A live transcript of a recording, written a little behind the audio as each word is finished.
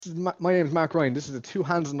My name is Mark Ryan. This is the Two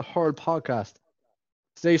Hands on the Hurl podcast.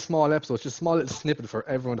 Today's small episode, just a small little snippet for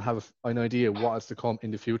everyone to have an idea what is to come in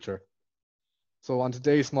the future. So on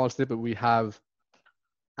today's small snippet, we have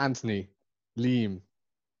Anthony, Liam,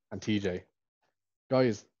 and TJ.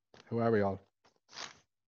 Guys, how are we all?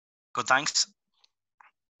 Good, thanks.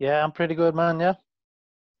 Yeah, I'm pretty good, man. Yeah.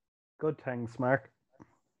 Good, thanks, Mark.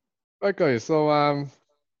 Right, guys. So,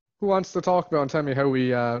 who wants to talk about and tell me how we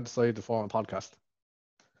decided to form a podcast?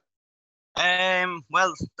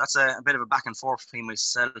 Well, that's a bit of a back and forth between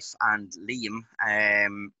myself and Liam.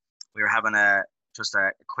 We were having a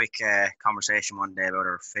quick conversation one day about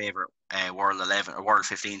our favourite World 11 or World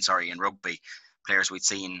 15, in rugby players we'd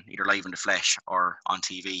seen either live in the flesh or on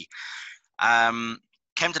TV.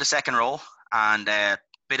 Came to the second row and a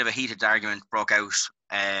bit of a heated argument broke out.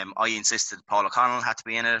 I insisted Paul O'Connell had to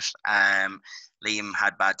be in it. Liam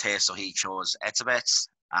had bad taste, so he chose Etzebeth.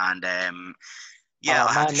 And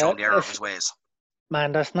I had to show him the error of his ways.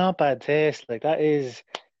 Man, that's not bad taste. Like, that is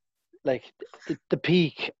like the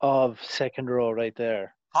peak of second row right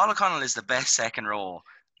there. Paul O'Connell is the best second row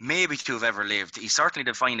maybe to have ever lived. He's certainly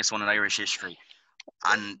the finest one in Irish history.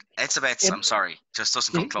 And Etzebeth, I'm sorry, just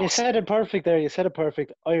doesn't come close. You said it perfect there. You said it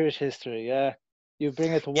perfect. Irish history, yeah. You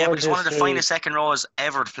bring it to world history. Yeah, but he's one of the finest second rows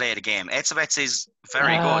ever to play the game. Etzebeth is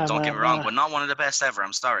very good, don't get me wrong, but not one of the best ever,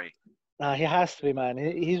 I'm sorry. Nah, he has to be, man.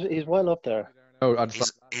 He's well up there. No,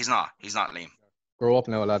 he's not, Liam. Grow up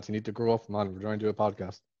now, lads. You need to grow up, man. We're trying to do a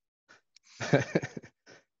podcast.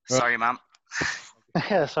 Sorry, ma'am.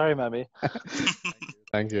 Yeah, sorry, mammy.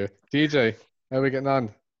 Thank you. DJ, how are we getting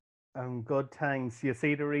on? I'm good, thanks. You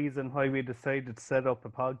see the reason why we decided to set up a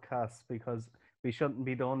podcast, because we shouldn't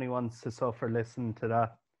be the only ones to suffer listening to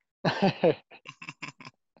that.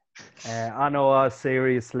 I know,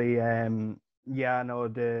 seriously,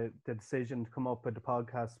 the decision to come up with the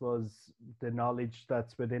podcast was the knowledge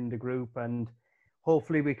that's within the group, and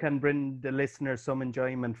hopefully we can bring the listeners some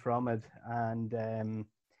enjoyment from it. And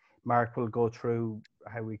Mark will go through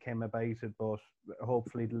how we came about it, but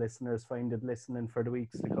hopefully the listeners find it listening for the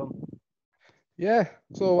weeks to come. Yeah,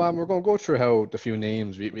 so we're going to go through how the few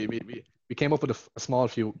names we came up with a small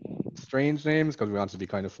few strange names because we wanted to be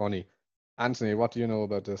kind of funny. Anthony, what do you know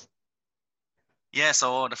about this? Yeah,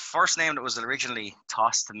 so the first name that was originally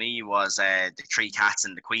tossed to me was the Three Cats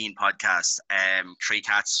and the Queen podcast. Three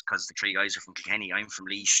Cats because the three guys are from Kilkenny. I'm from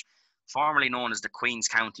Laois, formerly known as the Queen's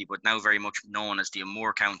County, but now very much known as the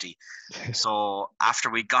Amur County. So after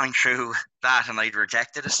we'd gone through that and I'd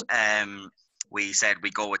rejected it, we said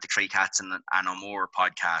we'd go with the Three Cats and Amore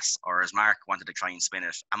podcast, or as Mark wanted to try and spin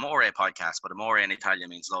it, Amore podcast, but Amore in Italian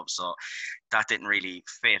means love, so that didn't really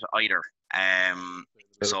fit either.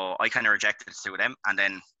 So I kind of rejected it to them, and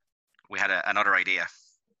then we had another idea.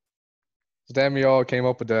 So then we all came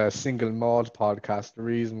up with the Single Malt podcast. The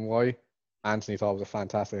reason why Anthony thought it was a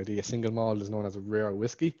fantastic idea. Single malt is known as a rare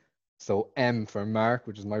whiskey. So M for Mark,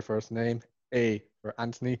 which is my first name, A for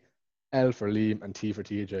Anthony, L for Liam, and T for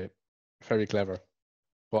TJ. Very clever.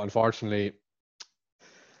 But unfortunately,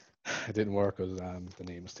 it didn't work because the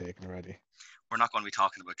name was taken already. We're not going to be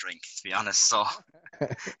talking about drink, to be honest, so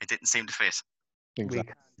it didn't seem to fit.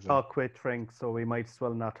 Exactly. We can't talk with drink, so we might as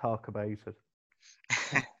well not talk about it.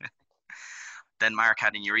 Then Mark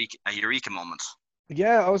had a eureka moment.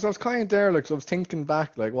 Yeah, I was kind of there, like, so I was thinking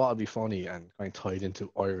back, like, what would be funny and kind of tied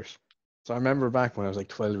into Irish. So I remember back when I was like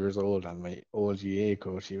 12 years old and my old GA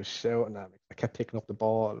coach, he was shouting at me. I kept picking up the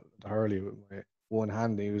ball, the hurley with my one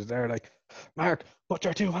hand. And he was there like, Mark, put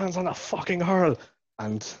your two hands on the fucking hurl.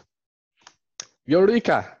 And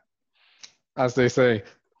Eureka, as they say.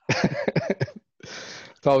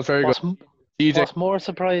 That was very good. What's more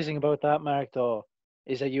surprising about that, Mark, though,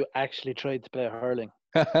 is that you actually tried to play hurling.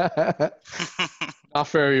 Not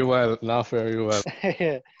very well.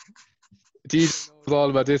 DJ knows all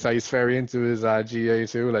about this. He's very into his GA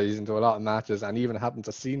too. Like, he's into a lot of matches, and even happens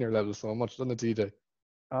at senior level so much, doesn't it, TJ?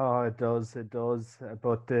 Oh, it does.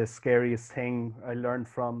 But the scariest thing I learned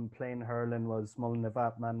from playing hurling was mulling the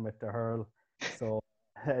Batman with the hurl. So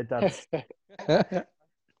that's.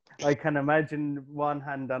 I can imagine one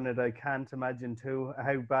hand on it. I can't imagine two.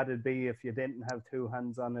 How bad it'd be if you didn't have two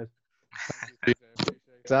hands on it.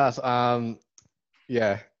 That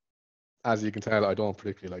yeah. As you can tell, I don't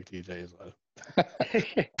particularly like TJ as well.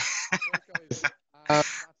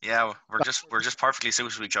 Yeah, we're just perfectly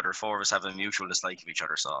suited to each other. Four of us have a mutual dislike of each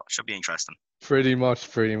other, so it should be interesting. Pretty much.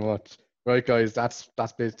 Right, guys, that's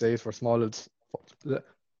today's for small. Actually,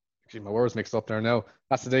 my words mixed up there now.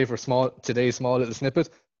 That's today's small little snippet.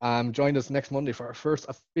 Join us next Monday for our first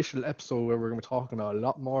official episode where we're going to be talking about a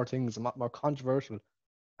lot more things, a lot more controversial,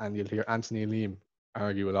 and you'll hear Anthony and Liam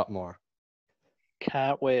argue a lot more.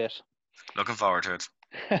 Can't wait. Looking forward to it.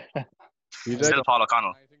 You Still Jacob, Paul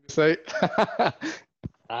O'Connell. anything to say?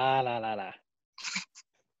 La.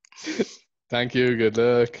 Thank you. Good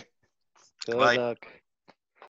luck. Good Bye. luck.